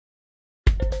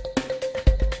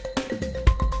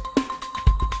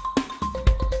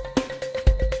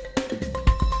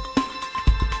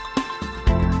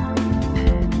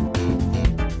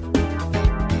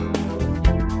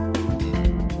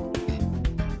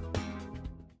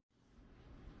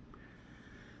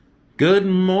Good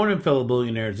morning, fellow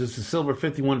billionaires. This is Silver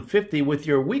 5150 with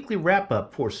your weekly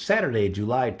wrap-up for Saturday,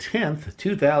 July 10th,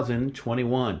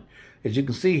 2021. As you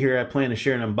can see here, I plan to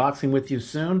share an unboxing with you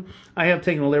soon. I have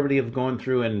taken the liberty of going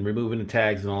through and removing the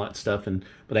tags and all that stuff,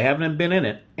 but I haven't been in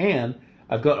it. And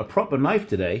I've got a proper knife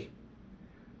today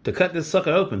to cut this sucker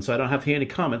open so I don't have to hear any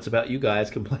comments about you guys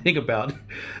complaining about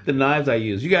the knives I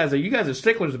use. You guys are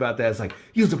sticklers about that. It's like,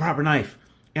 use the proper knife.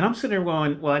 And I'm sitting there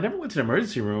going, well, I never went to the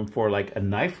emergency room for like a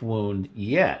knife wound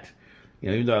yet,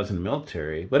 even though I was in the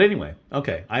military. But anyway,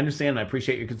 okay, I understand and I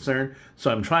appreciate your concern,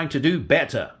 so I'm trying to do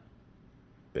better.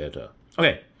 Okay. All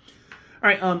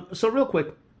right, so real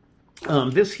quick,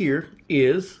 this here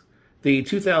is the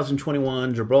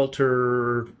 2021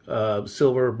 Gibraltar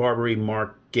Silver Barbary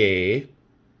Marquet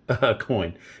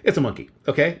coin. It's a monkey,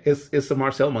 okay? It's a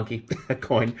Marcel monkey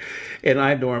coin, and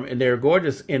I adore them, and they're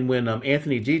gorgeous. And when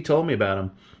Anthony G told me about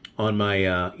them on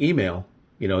my email,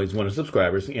 he's one of the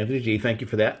subscribers. Anthony G, thank you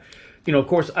for that. Of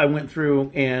course, I went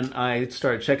through and I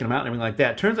started checking them out and everything like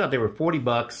that. Turns out they were 40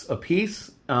 bucks a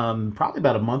piece, probably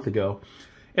about a month ago.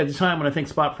 At the time when I think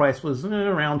spot price was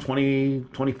around 20,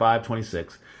 25,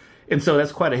 26. And so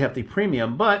that's quite a hefty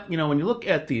premium. But, when you look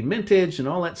at the mintage and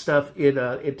all that stuff,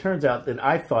 it turns out that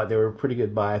I thought they were a pretty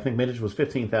good buy. I think mintage was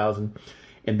 $15,000.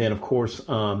 And then, of course,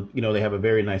 they have a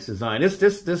very nice design.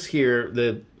 This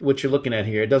here, what you're looking at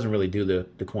here, it doesn't really do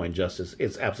the coin justice.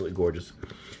 It's absolutely gorgeous.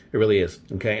 It really is.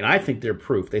 Okay, and I think they're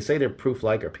proof. They say they're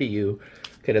proof-like or PU.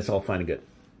 Okay, that's all fine and good.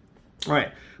 All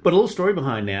right, but a little story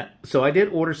behind that. So I did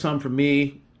order some for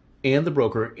me and the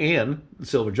broker and the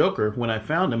Silver Joker when I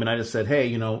found them, and I just said,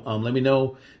 hey, let me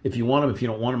know if you want them. If you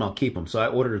don't want them, I'll keep them. So I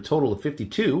ordered a total of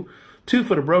 52, 2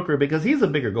 for the broker because he's a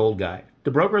bigger gold guy. The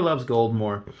broker loves gold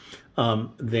more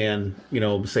than,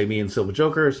 say me and Silver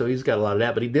Joker, so he's got a lot of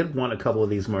that, but he did want a couple of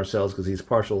these Marcels because he's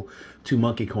partial to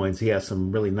monkey coins. He has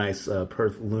some really nice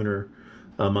Perth lunar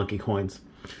monkey coins.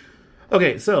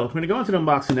 Okay, so I'm going to go into the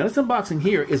unboxing. Now, this unboxing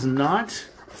here is not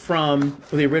from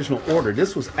the original order.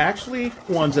 This was actually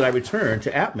ones that I returned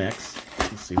to APMEX.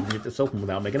 Let's see if we can get this open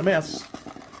without making a mess.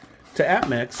 To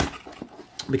APMEX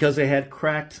because they had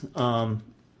cracked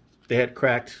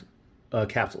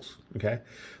capsules. Okay,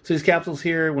 so these capsules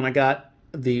here, when I got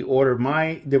the order,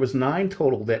 there was 9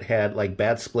 total that had like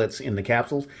bad splits in the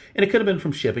capsules, and it could have been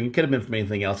from shipping, it could have been from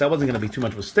anything else. I wasn't going to be too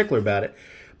much of a stickler about it.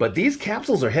 But these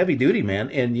capsules are heavy duty, man.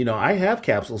 And, I have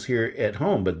capsules here at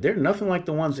home, but they're nothing like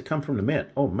the ones that come from the mint.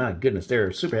 Oh, my goodness,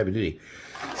 they're super heavy duty.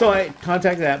 So I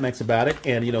contacted APMEX about it,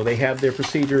 and, they have their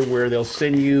procedure where they'll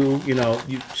send you,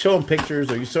 you show them pictures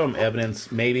or you show them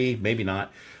evidence, maybe, maybe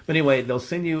not. But anyway, they'll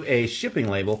send you a shipping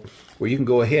label where you can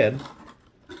go ahead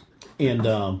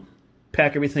and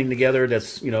pack everything together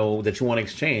that's, that you want to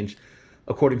exchange.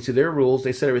 According to their rules,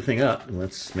 they set everything up. And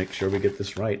let's make sure we get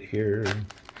this right here.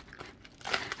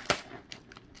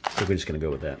 So we're just going to go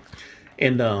with that.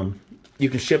 And you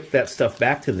can ship that stuff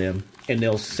back to them, and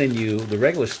they'll send you the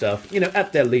regular stuff,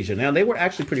 at their leisure. Now, they were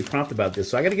actually pretty prompt about this,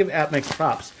 so I got to give APMEX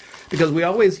props, because we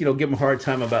always, give them a hard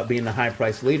time about being the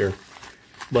high-price leader,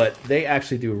 but they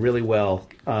actually do really well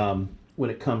when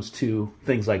it comes to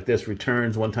things like this.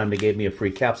 Returns. One time they gave me a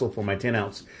free capsule for my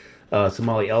 10-ounce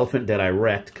Somali elephant that I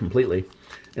wrecked completely.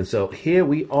 And so here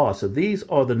we are. So these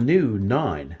are the new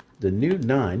 9. The new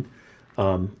 9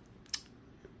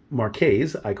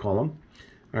 Marquets, I call them.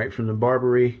 All right, from the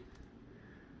Barbary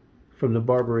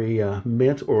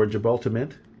mint or Gibraltar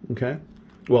mint. Okay,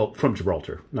 well, from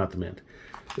Gibraltar, not the mint.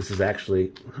 This is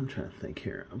actually, I'm trying to think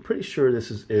here. I'm pretty sure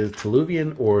this is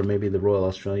Peruvian or maybe the Royal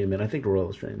Australian Mint. I think the Royal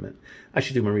Australian Mint. I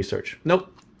should do my research.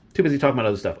 Nope, too busy talking about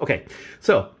other stuff. Okay,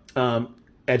 so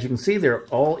as you can see, they're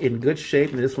all in good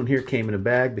shape. And this one here came in a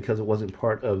bag because it wasn't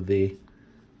part of the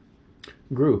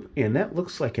group. And that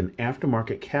looks like an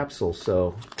aftermarket capsule,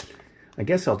 so I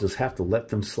guess I'll just have to let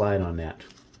them slide on that.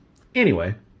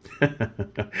 Anyway,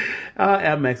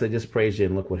 APMEX, I just praised you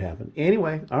and look what happened.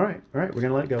 Anyway, all right, we're going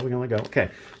to let it go, Okay,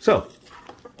 so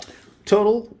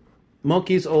total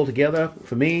monkeys all together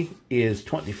for me is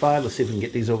 25. Let's see if we can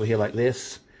get these over here like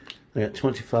this. I got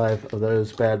 25 of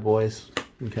those bad boys.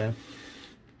 Okay,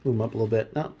 move them up a little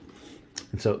bit. No.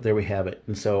 And so there we have it.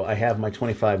 And so I have my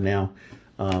 25 now.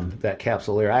 That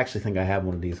capsule there, I actually think I have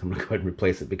one of these. I'm going to go ahead and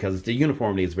replace it because the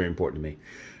uniformity is very important to me.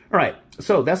 All right,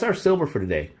 so that's our silver for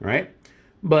today, all right?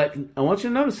 But I want you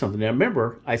to notice something. Now,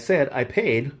 remember, I said I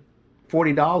paid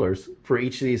 $40 for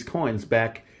each of these coins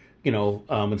back,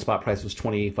 when spot price was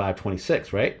 25,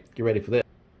 26, right? Get ready for this.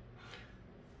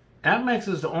 APMEX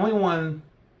is the only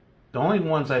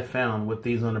ones I found with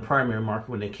these on the primary market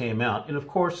when they came out. And, of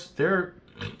course, they're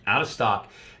out of stock.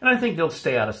 And I think they'll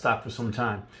stay out of stock for some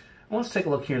time. Well, let's take a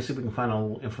look here and see if we can find a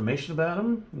little information about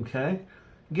them. Okay.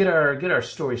 get our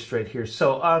story straight here.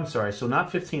 So I'm sorry. So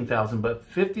not 15,000, but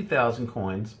 50,000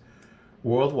 coins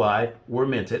worldwide were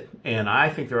minted, and I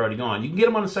think they're already gone. You can get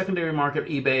them on the secondary market,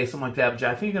 eBay, something like that. But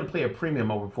I think you're going to pay a premium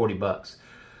over 40 bucks.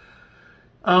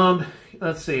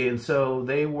 Let's see. And so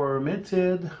they were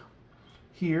minted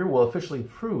here, well, officially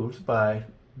approved by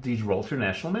the Gibraltar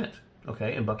National Mint,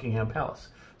 okay, in Buckingham Palace.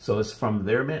 So it's from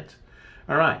their mint.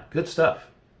 All right, good stuff.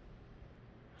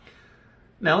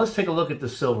 Now let's take a look at the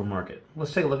silver market.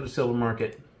 Let's take a look at the silver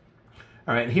market.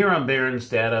 All right, here on Barron's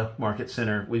Data Market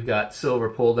Center, we've got silver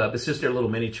pulled up. It's just their little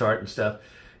mini chart and stuff.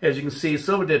 As you can see,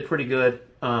 silver did pretty good.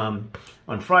 On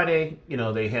Friday, you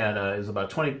know, they had, it was about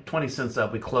 20 cents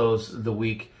up. We closed the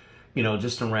week, you know,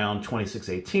 just around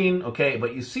 26.18, okay?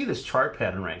 But you see this chart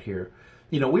pattern right here.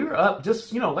 You know, we were up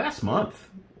just, you know, last month,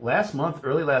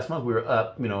 early last month, we were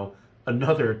up, you know,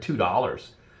 another $2,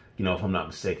 you know, if I'm not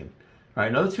mistaken. All right,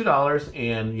 another $2,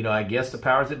 and, you know, I guess the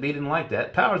powers that be didn't like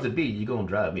that. Powers that be, you're going to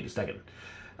drive me to second.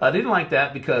 They didn't like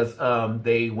that because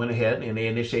they went ahead and they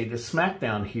initiated a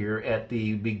smackdown here at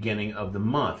the beginning of the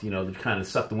month, you know, to kind of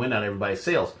suck the wind out of everybody's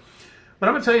sails. But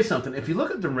I'm going to tell you something. If you look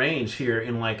at the range here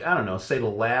in, like, I don't know, say the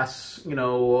last, you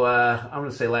know, I'm going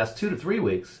to say last 2 to 3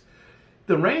 weeks,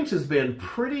 the range has been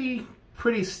pretty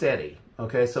steady,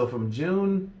 okay? So from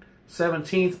June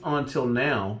 17th until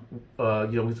now, you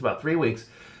know, it's about 3 weeks,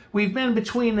 we've been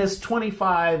between this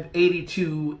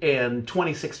 25.82 and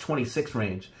 26.26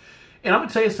 range. And I'm going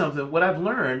to tell you something. What I've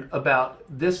learned about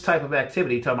this type of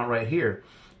activity, talking about right here,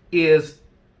 is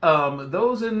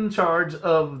those in charge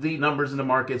of the numbers in the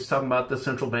markets, talking about the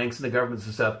central banks and the governments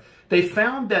and stuff, they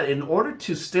found that in order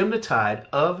to stem the tide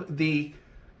of the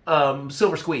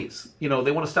silver squeeze, you know,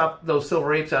 they want to stop those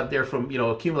silver apes out there from, you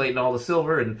know, accumulating all the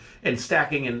silver and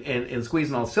stacking and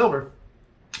squeezing all the silver.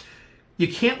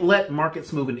 You can't let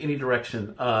markets move in any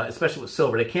direction, especially with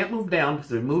silver. They can't move down because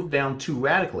they move down too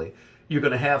radically. You're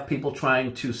going to have people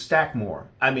trying to stack more.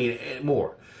 I mean,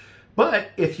 more.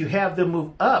 But if you have them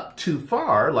move up too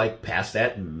far, like past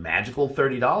that magical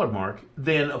 $30 mark,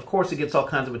 then of course it gets all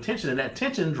kinds of attention, and that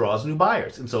attention draws new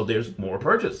buyers. And so there's more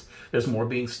purchase. There's more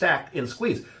being stacked and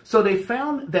squeezed. So they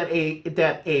found that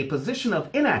a position of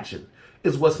inaction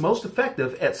is what's most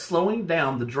effective at slowing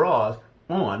down the draws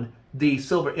on the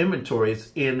silver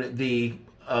inventories in the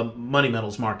money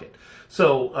metals market.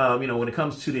 So, you know, when it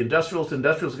comes to the industrials are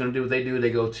going to do what they do. They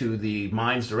go to the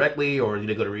mines directly, or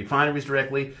they go to refineries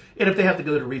directly. And if they have to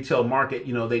go to the retail market,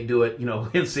 you know, they do it, you know,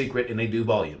 in secret, and they do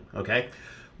volume, okay?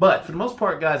 But for the most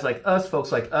part, guys like us,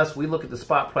 folks like us, we look at the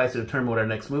spot price to determine what our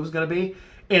next move is going to be.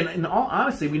 And in all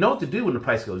honesty, we know what to do when the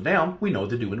price goes down. We know what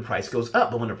to do when the price goes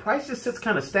up. But when the price just sits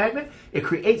kind of stagnant, it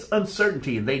creates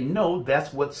uncertainty. And they know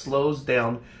that's what slows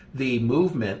down the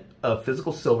movement of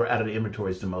physical silver out of the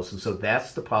inventories the most. And so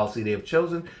that's the policy they have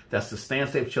chosen. That's the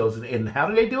stance they've chosen. And how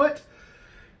do they do it?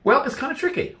 Well, it's kind of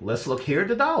tricky. Let's look here at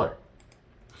the dollar.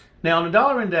 Now, on the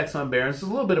dollar index on Barron's, it's a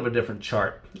little bit of a different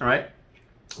chart, all right?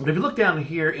 But if you look down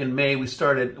here in May, we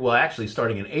started, well, actually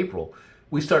starting in April,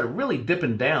 we started really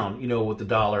dipping down, you know, with the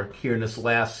dollar here in this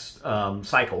last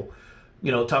cycle.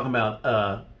 You know, talking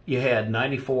about you had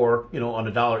 94, you know, on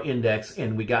the dollar index,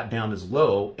 and we got down as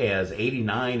low as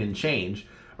 89 and change.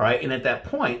 All right, and at that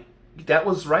point, that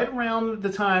was right around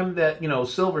the time that, you know,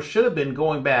 silver should have been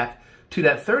going back to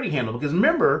that 30 handle. Because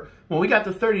remember, when we got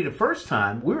to 30 the first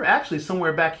time, we were actually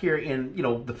somewhere back here in, you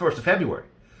know, the 1st of February.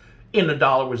 And the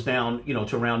dollar was down, you know,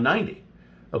 to around 90.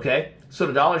 Okay, so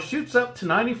the dollar shoots up to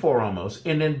 94 almost,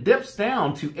 and then dips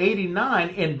down to 89.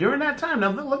 And during that time,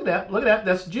 now look at that,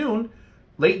 that's June,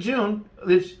 late June,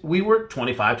 we were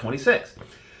 25, 26.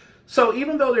 So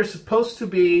even though there's supposed to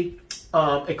be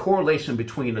a correlation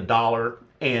between the dollar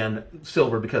and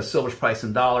silver, because silver's priced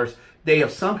in dollars, they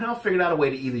have somehow figured out a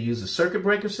way to either use the circuit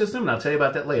breaker system, and I'll tell you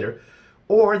about that later,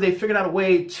 or they figured out a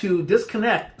way to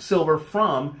disconnect silver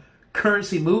from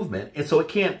currency movement, and so it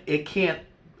can't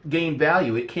gain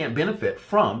value, it can't benefit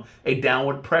from a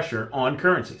downward pressure on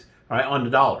currencies, all right, on the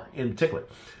dollar in particular.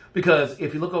 Because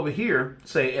if you look over here,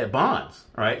 say at bonds,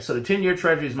 all right, so the 10-year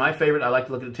Treasury is my favorite. I like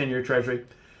to look at the 10-year Treasury.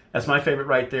 That's my favorite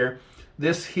right there.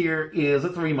 This here is a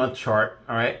 3-month chart,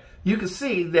 all right. You can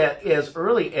see that as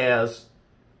early as,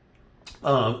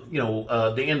 the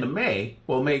end of May,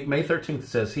 well, May 13th it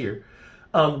says here,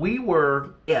 we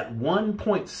were at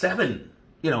 1.7,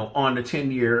 you know, on the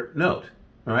 10-year note,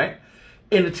 all right.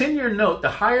 In the 10-year note, the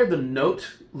higher the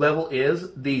note level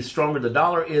is, the stronger the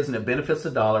dollar is, and it benefits the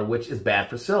dollar, which is bad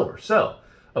for silver. So,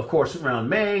 of course, around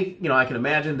May, you know, I can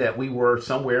imagine that we were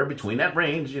somewhere between that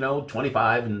range, you know,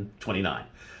 25 and 29.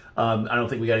 I don't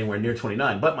think we got anywhere near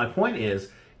 29. But my point is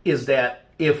that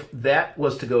if that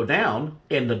was to go down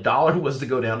and the dollar was to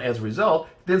go down as a result,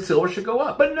 then silver should go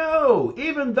up. But no,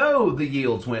 even though the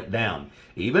yields went down,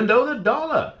 even though the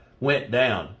dollar went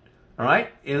down, all right,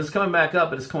 and it's coming back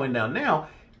up, but it's going down now,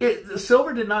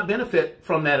 silver did not benefit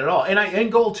from that at all.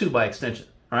 And gold too, by extension,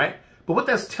 all right? But what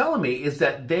that's telling me is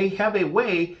that they have a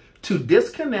way to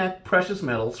disconnect precious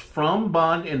metals from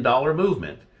bond and dollar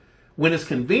movement when it's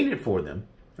convenient for them,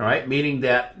 all right? Meaning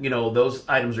that, you know, those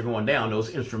items are going down, those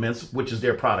instruments, which is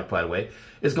their product, by the way,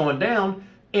 is going down,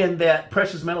 and that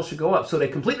precious metals should go up. So they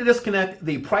completely disconnect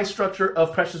the price structure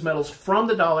of precious metals from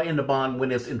the dollar and the bond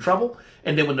when it's in trouble.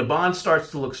 And then when the bond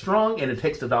starts to look strong and it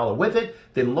takes the dollar with it,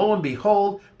 then lo and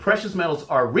behold, precious metals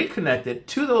are reconnected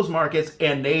to those markets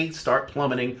and they start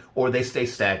plummeting or they stay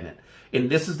stagnant. And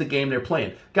this is the game they're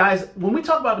playing. Guys, when we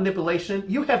talk about manipulation,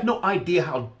 you have no idea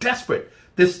how desperate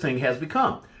this thing has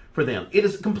become for them. It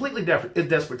is completely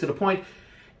desperate to the point.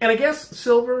 And I guess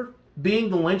silver being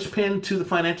the linchpin to the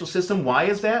financial system, why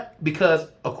is that? Because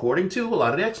according to a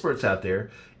lot of the experts out there,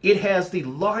 it has the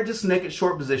largest naked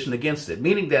short position against it,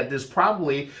 meaning that there's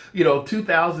probably, you know,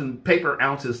 2,000 paper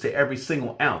ounces to every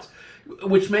single ounce,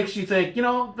 which makes you think, you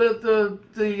know, the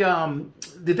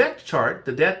debt chart,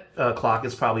 the debt clock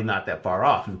is probably not that far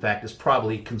off. In fact, it's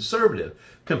probably conservative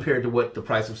compared to what the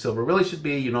price of silver really should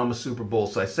be. You know, I'm a super bull,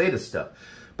 so I say this stuff.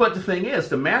 But the thing is,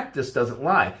 the math just doesn't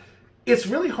lie. It's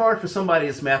really hard for somebody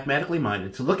that's mathematically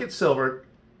minded to look at silver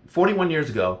 41 years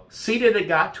ago, see that it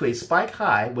got to a spike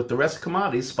high with the rest of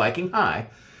commodities spiking high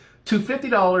to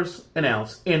 $50 an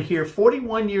ounce, and here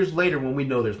 41 years later, when we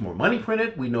know there's more money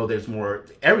printed, we know there's more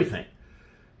everything,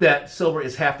 that silver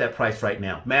is half that price right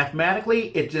now.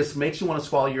 Mathematically, it just makes you want to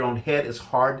swallow your own head. It's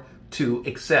hard to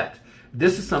accept.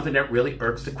 This is something that really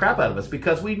irks the crap out of us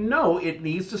because we know it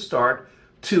needs to start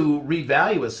to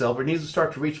revalue itself, or it needs to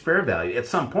start to reach fair value at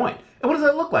some point. And what does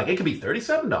that look like? It could be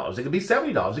 $37, it could be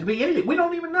 $70, it could be anything. We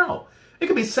don't even know. It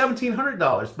could be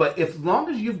 $1,700. But as long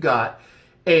as you've got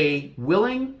a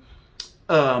willing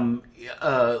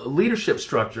leadership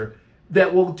structure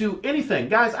that will do anything.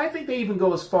 Guys, I think they even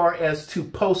go as far as to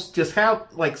post, just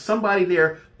have like somebody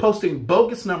there posting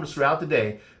bogus numbers throughout the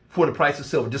day for the price of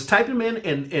silver. Just type them in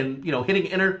and you know, hitting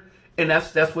enter, and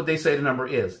that's what they say the number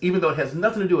is, even though it has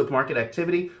nothing to do with market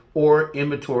activity or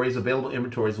inventories, available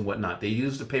inventories and whatnot. They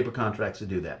use the paper contracts to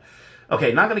do that.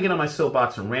 Okay, not going to get on my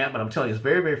soapbox and rant, but I'm telling you, it's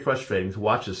very, very frustrating to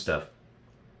watch this stuff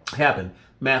happen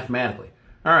mathematically.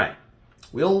 All right,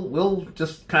 we'll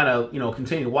just kind of, you know,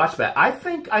 continue to watch that. I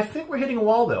think we're hitting a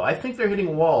wall, though. I think they're hitting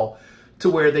a wall to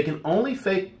where they can only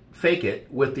fake it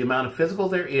with the amount of physical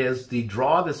there is, the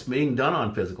draw that's being done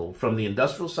on physical from the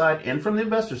industrial side and from the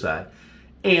investor side.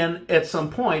 And at some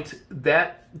point,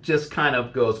 that just kind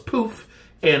of goes poof,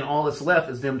 and all that's left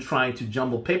is them trying to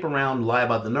jumble paper around, lie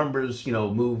about the numbers, you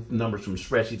know, move numbers from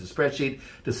spreadsheet to spreadsheet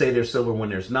to say there's silver when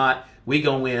there's not. We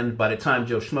go in, by the time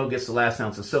Joe Schmo gets the last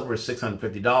ounce of silver, it's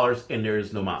 $650, and there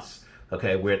is no mas.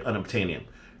 Okay, we're at unobtainium. All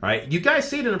right, you guys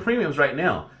see it in the premiums right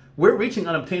now. We're reaching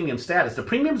unobtainium status. The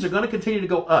premiums are going to continue to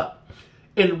go up.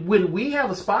 And when we have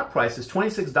a spot price that's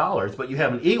 $26, but you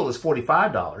have an eagle that's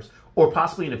 $45, or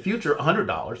possibly in the future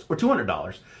 $100 or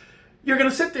 $200, you're going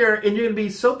to sit there and you're going to be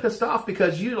so pissed off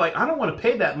because you're like, I don't want to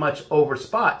pay that much over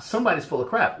spot. Somebody's full of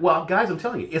crap. Well, guys, I'm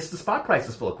telling you, it's the spot price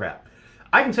that's full of crap.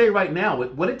 I can tell you right now,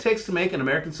 what it takes to make an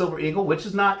American Silver Eagle, which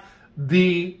is not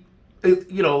the,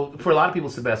 you know, for a lot of people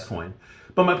it's the best coin.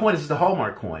 But my point is, it's the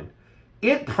hallmark coin.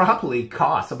 It probably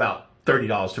costs about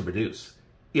 $30 to produce,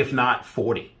 if not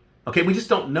 $40. Okay, we just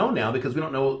don't know now because we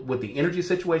don't know what the energy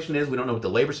situation is, we don't know what the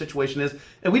labor situation is,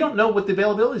 and we don't know what the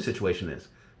availability situation is.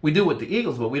 We do with the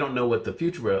Eagles, but we don't know what the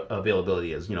future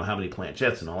availability is, you know, how many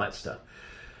planchets and all that stuff.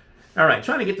 All right,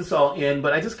 trying to get this all in,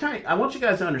 but I want you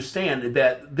guys to understand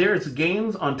that there's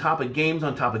games on top of games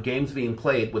on top of games being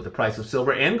played with the price of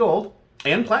silver and gold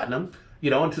and platinum,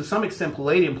 you know, and to some extent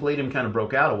palladium. Palladium kind of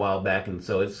broke out a while back, and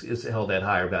so it's held that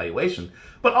higher valuation.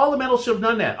 But all the metals should have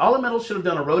done that. All the metals should have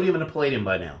done a rhodium and a palladium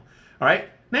by now. All right,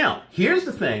 now, here's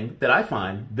the thing that I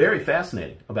find very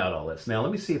fascinating about all this. Now,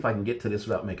 let me see if I can get to this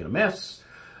without making a mess.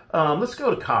 Let's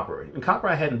go to copper. And copper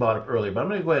I hadn't bought up earlier, but I'm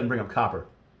going to go ahead and bring up copper.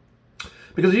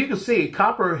 Because as you can see,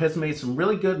 copper has made some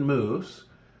really good moves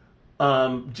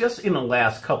just in the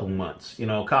last couple months. You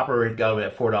know, copper had got over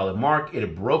that $4 mark.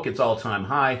 It broke its all-time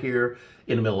high here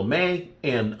in the middle of May,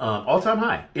 and all-time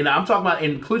high. And I'm talking about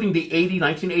including the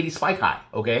 1980 spike high,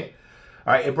 okay?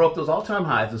 All right, it broke those all-time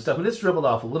highs and stuff, and it's dribbled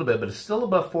off a little bit, but it's still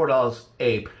above $4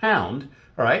 a pound,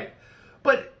 all right?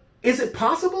 But is it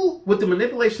possible with the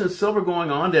manipulation of silver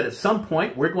going on that at some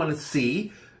point we're going to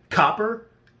see copper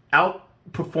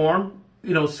outperform,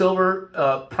 you know,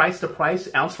 silver price to price,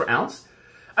 ounce for ounce?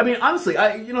 I mean, honestly,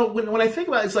 when I think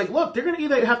about it, it's like, look, they're going to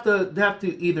either have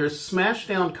to either smash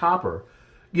down copper,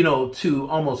 to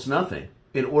almost nothing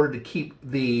in order to keep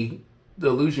the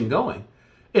illusion going.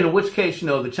 In which case,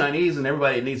 the Chinese and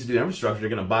everybody that needs to do infrastructure are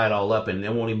going to buy it all up, and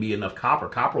there won't even be enough copper.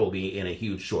 Copper will be in a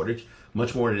huge shortage,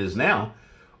 much more than it is now.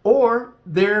 Or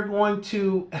they're going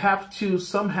to have to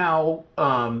somehow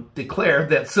declare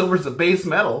that silver is a base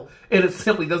metal and it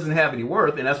simply doesn't have any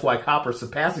worth, and that's why copper is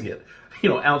surpassing it,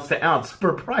 ounce to ounce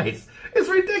per price. It's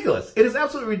ridiculous. It is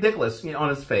absolutely ridiculous, on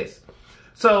its face.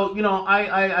 So,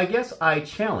 I guess I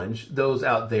challenge those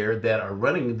out there that are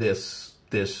running this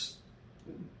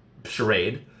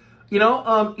charade.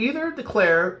 Either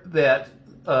declare that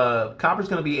copper is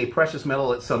going to be a precious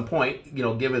metal at some point,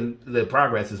 given the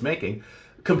progress it's making,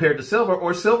 compared to silver,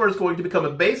 or silver is going to become a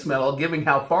base metal, given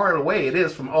how far away it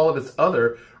is from all of its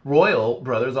other royal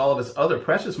brothers, all of its other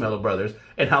precious metal brothers,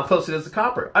 and how close it is to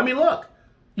copper. I mean, look,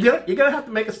 you're going to have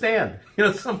to make a stand.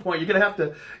 At some point, you're going to have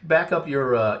to back up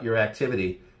your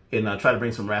activity and try to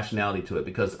bring some rationality to it,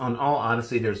 because in all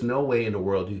honesty, there's no way in the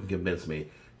world you can convince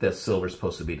me that silver is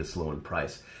supposed to be this low in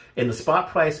price. And the spot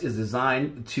price is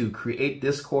designed to create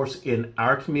discourse in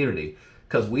our community,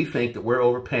 because we think that we're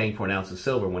overpaying for an ounce of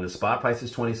silver when the spot price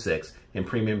is $26 and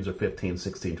premiums are $15,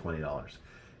 $16, $20.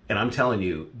 And I'm telling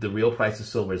you, the real price of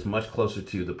silver is much closer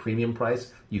to the premium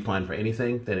price you find for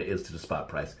anything than it is to the spot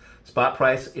price. Spot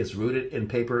price is rooted in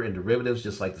paper and derivatives,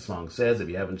 just like the song says. If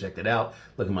you haven't checked it out,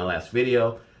 look at my last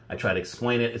video. I try to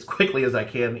explain it as quickly as I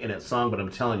can in that song, but I'm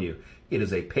telling you, it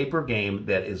is a paper game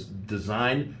that is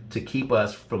designed to keep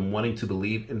us from wanting to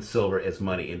believe in silver as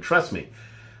money. And trust me,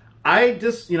 I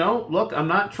just, look, I'm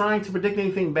not trying to predict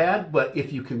anything bad, but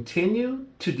if you continue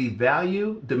to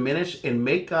devalue, diminish, and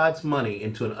make God's money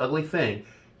into an ugly thing,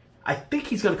 I think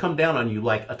he's going to come down on you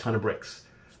like a ton of bricks.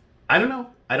 I don't know.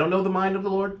 I don't know the mind of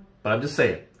the Lord, but I'm just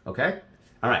saying, okay?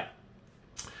 All right.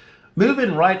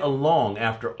 Moving right along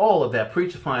after all of that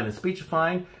preachifying and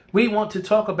speechifying, we want to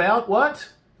talk about what?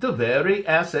 The very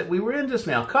asset we were in just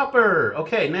now, copper.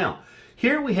 Okay, now,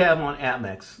 here we have on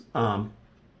APMEX.com,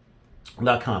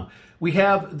 we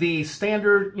have the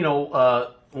standard,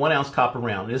 1 ounce copper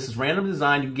round. This is random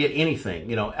design. You can get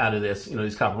anything, out of this,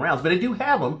 these copper rounds. But they do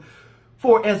have them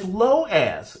for as low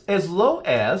as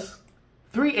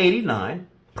 $3.89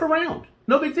 per round.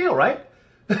 No big deal, right?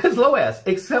 As low as,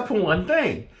 except for one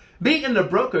thing. Me and the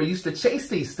broker used to chase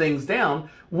these things down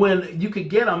when you could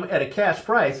get them at a cash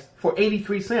price for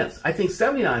 83 cents. I think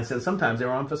 79 cents sometimes they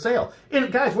were on for sale.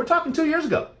 And guys, we're talking 2 years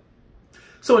ago.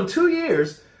 So in 2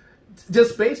 years,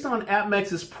 just based on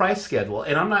APMEX's price schedule,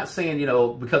 and I'm not saying,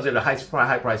 because they're the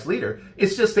high price leader,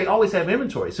 it's just they always have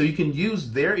inventory. So you can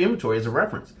use their inventory as a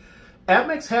reference.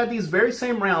 APMEX had these very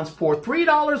same rounds for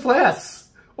 $3 less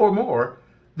or more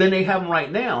than they have them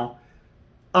right now,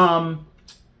 2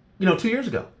 years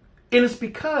ago. And it's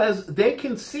because they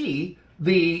can see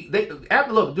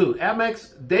look, dude,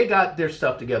 APMEX, they got their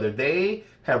stuff together. They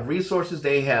have resources.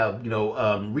 They have,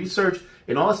 research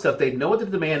and all that stuff. They know what the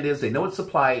demand is. They know what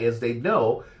supply is. They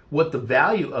know what the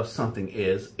value of something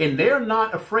is. And they're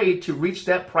not afraid to reach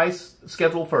that price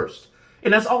schedule first.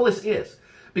 And that's all this is.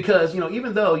 Because,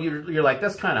 even though you're like,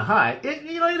 that's kind of high,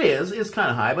 it is. It's kind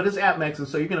of high, but it's APMEX. And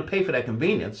so you're going to pay for that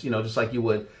convenience, just like you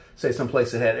would, say,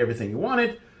 someplace that had everything you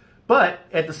wanted. But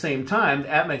at the same time,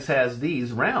 APMEX has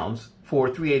these rounds for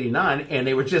 $3.89, and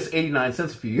they were just 89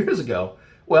 cents a few years ago.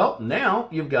 Well, now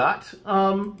you've got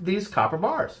these copper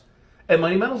bars at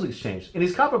Money Metals Exchange. And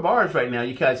these copper bars right now,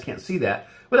 you guys can't see that,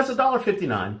 but that's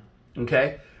 $1.59,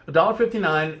 okay?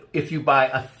 $1.59 if you buy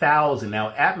 1,000.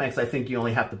 Now, APMEX, I think you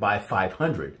only have to buy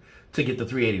 500 to get the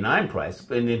 $3.89 price.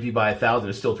 And if you buy 1,000,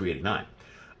 it's still $3.89.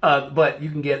 But you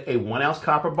can get a 1 ounce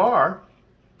copper bar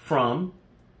from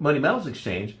Money Metals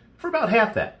Exchange for about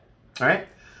half that, all right?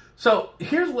 So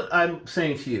here's what I'm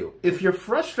saying to you. If you're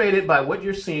frustrated by what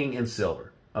you're seeing in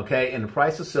silver, okay, and the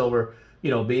price of silver,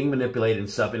 being manipulated and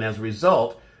stuff, and as a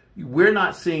result, we're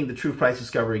not seeing the true price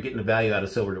discovery, getting the value out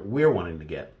of silver that we're wanting to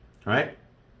get, all right?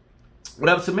 What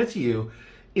I would submit to you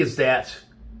is that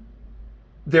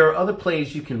there are other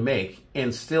plays you can make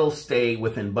and still stay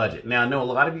within budget. Now, I know a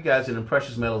lot of you guys in the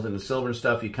precious metals and the silver and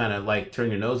stuff, you kind of like turn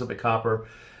your nose up at copper.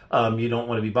 You don't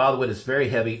want to be bothered with it. It's very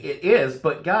heavy. It is,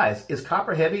 but guys, is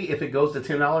copper heavy if it goes to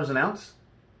 $10 an ounce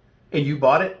and you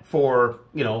bought it for,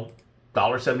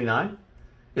 $1.79?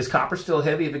 Is copper still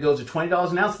heavy if it goes to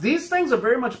 $20 an ounce? These things are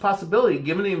very much a possibility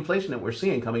given the inflation that we're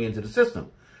seeing coming into the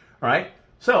system. All right?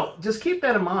 So just keep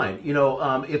that in mind.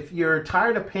 If you're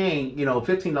tired of paying,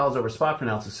 $15 over spot for an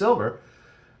ounce of silver,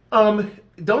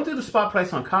 don't do the spot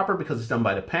price on copper because it's done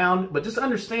by the pound, but just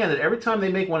understand that every time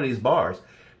they make one of these bars,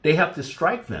 they have to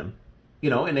strike them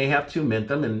and they have to mint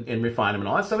them and refine them and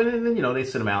all that stuff, and then, they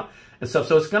send them out and stuff.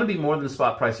 So it's going to be more than the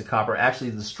spot price of copper.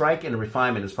 Actually, the strike and the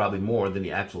refinement is probably more than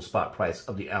the actual spot price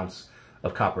of the ounce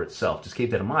of copper itself. Just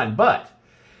keep that in mind. But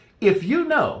if you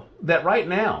know that right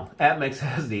now APMEX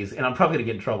has these, and I'm probably going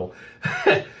to get in trouble,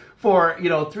 for,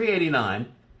 $3.89,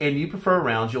 and you prefer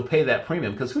rounds, you'll pay that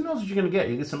premium, because who knows what you're going to get.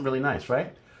 You get something really nice,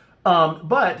 right?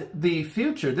 But this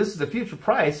is the future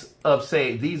price of,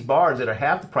 say, these bars that are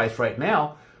half the price right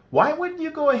now. Why wouldn't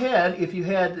you go ahead, if you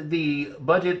had the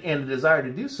budget and the desire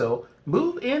to do so,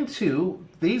 move into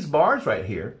these bars right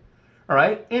here, all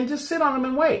right, and just sit on them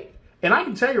and wait. And I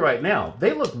can tell you right now,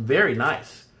 they look very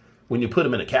nice when you put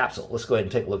them in a capsule. Let's go ahead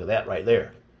and take a look at that right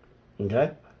there,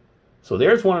 okay? So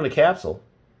there's one in a capsule,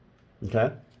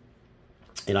 okay?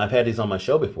 And I've had these on my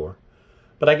show before.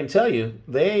 But I can tell you,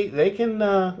 they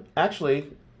can actually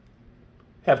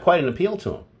have quite an appeal to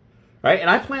them, right? And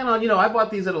I plan on, I bought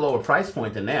these at a lower price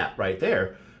point than that right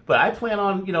there. But I plan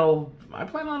on,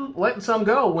 letting some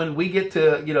go when we get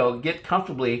to, get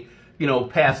comfortably,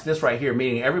 past this right here,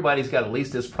 meaning everybody's got at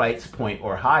least this price point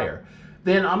or higher.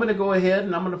 Then I'm going to go ahead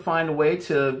and I'm going to find a way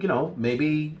to,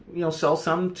 maybe, sell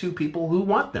some to people who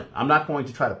want them. I'm not going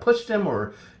to try to push them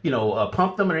or,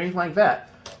 pump them or anything like that.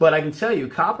 But I can tell you,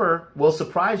 copper will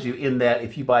surprise you in that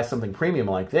if you buy something premium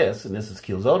like this, and this is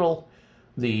Quetzalcoatl,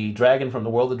 the dragon from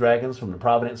the World of Dragons from the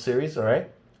Providence series, all right?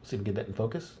 See if we can get that in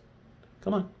focus.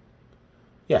 Come on.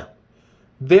 Yeah.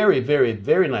 Very, very,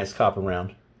 very nice copper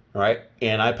round, all right?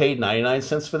 And I paid 99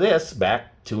 cents for this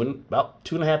back about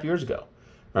 2.5 years ago,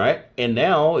 all right? And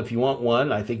now, if you want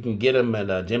one, I think you can get them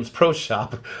at Jim's Pro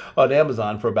Shop on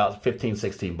Amazon for about 15,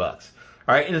 16 bucks.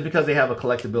 All right, and it's because they have a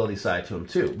collectability side to them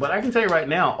too. But I can tell you right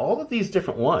now, all of these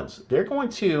different ones, they're going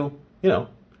to, they're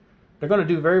going to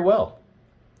do very well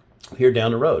here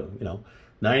down the road.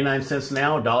 99 cents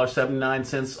now,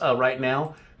 $1.79 right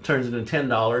now, turns into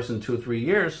 $10 in 2 or 3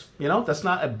 years. That's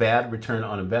not a bad return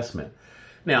on investment.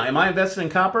 Now, am I invested in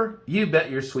copper? You bet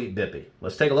your sweet bippy.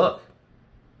 Let's take a look.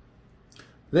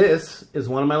 This is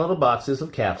one of my little boxes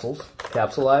of capsules,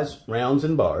 capsulized rounds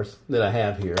and bars that I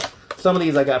have here. Some of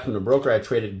these I got from the broker. I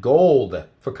traded gold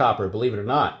for copper, believe it or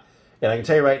not. And I can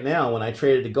tell you right now, when I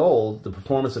traded the gold, the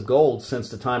performance of gold since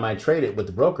the time I traded with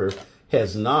the broker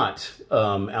has not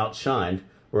outshined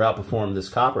or outperformed this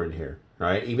copper in here. All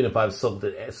right, even if I've sold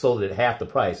it at half the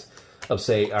price of,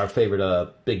 say, our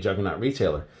favorite big juggernaut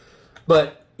retailer.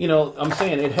 But I'm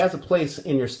saying it has a place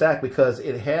in your stack because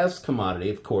it has commodity,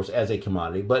 of course, as a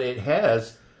commodity, but it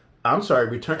has,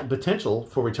 return potential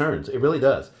for returns. It really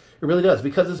does. It really does,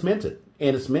 because it's minted.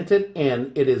 And it's minted,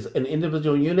 and it is an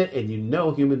individual unit, and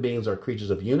human beings are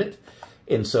creatures of unit,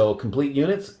 and so complete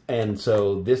units, and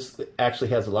so this actually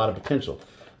has a lot of potential.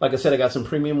 Like I said, I got some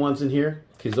premium ones in here,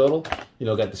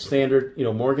 Quetzalcoatl, got the standard,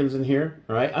 Morgans in here,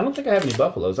 all right? I don't think I have any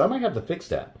Buffaloes. I might have to fix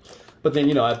that. But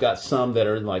then, I've got some that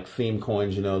are like theme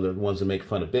coins, the ones that make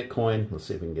fun of Bitcoin. Let's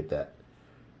see if we can get that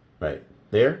right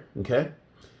there, okay?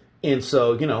 And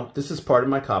so, this is part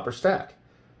of my copper stack.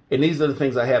 And these are the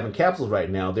things I have in capsules right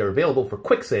now. They're available for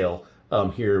quick sale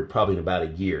here probably in about a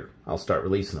year. I'll start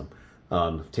releasing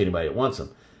them to anybody that wants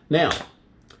them. Now,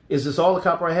 is this all the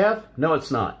copper I have? No, it's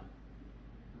not.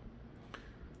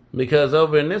 Because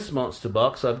over in this monster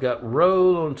box, I've got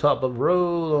roll on top of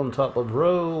roll on top of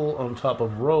roll on top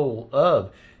of roll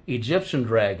of Egyptian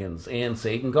dragons and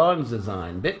Satan Gardens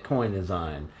design, Bitcoin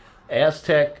design,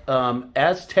 Aztec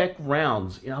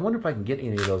rounds. I wonder if I can get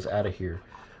any of those out of here.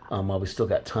 While we still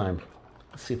got time.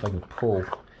 Let's see if I can pull,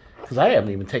 because I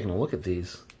haven't even taken a look at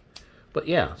these. But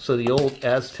yeah, so the old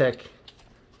Aztec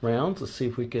rounds. Let's see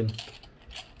if we can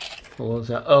pull those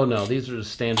out. Oh no, these are the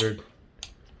standard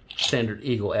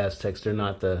Eagle Aztecs. They're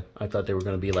not the, I thought they were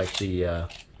going to be like the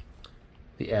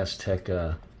Aztec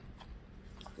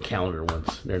calendar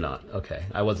ones. They're not. Okay,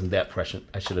 I wasn't that prescient.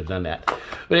 I should have done that.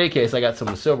 But in any case, I got some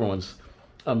of the silver ones,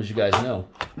 as you guys know.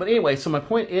 But anyway, so my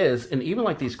point is, and even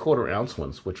like these 1/4 ounce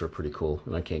ones, which are pretty cool,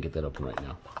 and I can't get that open right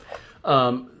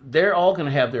now, they're all going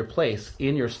to have their place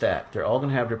in your stack. They're all going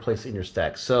to have their place in your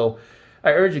stack. So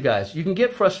I urge you guys, you can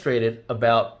get frustrated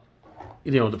about,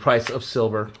 the price of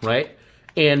silver, right?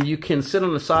 And you can sit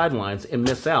on the sidelines and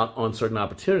miss out on certain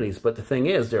opportunities. But the thing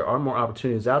is, there are more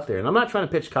opportunities out there. And I'm not trying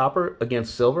to pitch copper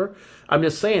against silver. I'm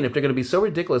just saying, if they're going to be so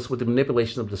ridiculous with the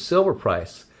manipulation of the silver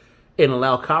price and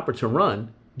allow copper to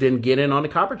run, then get in on the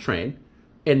copper train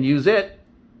and use it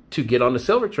to get on the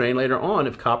silver train later on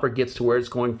if copper gets to where it's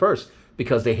going first,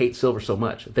 because they hate silver so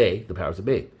much. They, the powers that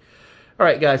be. All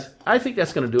right, guys, I think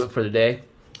that's going to do it for today.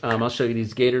 I'll show you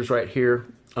these gators right here.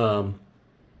 Got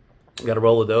a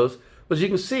roll of those. But as you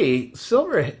can see,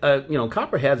 silver,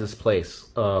 copper has its place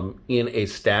in a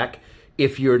stack.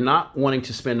 if you're not wanting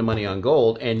to spend the money on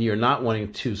gold and you're not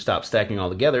wanting to stop stacking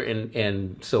altogether,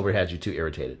 and silver has you too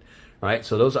irritated, right?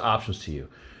 So those are options to you.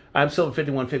 I'm Silver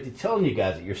 5150 telling you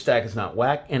guys that your stack is not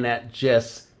whack, and that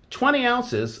just 20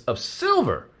 ounces of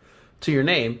silver to your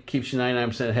name keeps you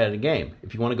 99% ahead of the game.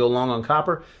 If you want to go long on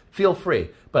copper, feel free,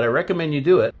 but I recommend you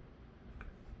do it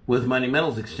with Money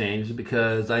Metals Exchange,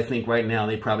 because I think right now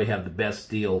they probably have the best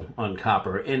deal on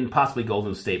copper and possibly gold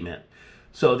in State Mint.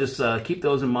 So just keep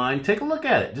those in mind. Take a look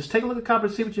at it. Just take a look at copper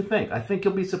and see what you think. I think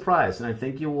you'll be surprised, and I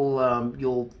think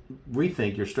you'll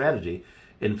rethink your strategy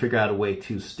and figure out a way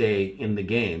to stay in the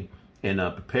game and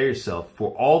prepare yourself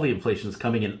for all the inflation that's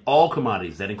coming in all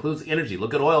commodities. That includes energy.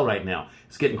 Look at oil right now.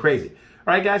 It's getting crazy.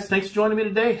 All right, guys, thanks for joining me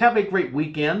today. Have a great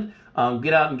weekend.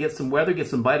 Get out and get some weather, get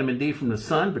some vitamin D from the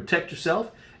sun, protect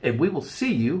yourself, and we will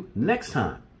see you next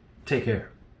time. Take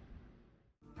care.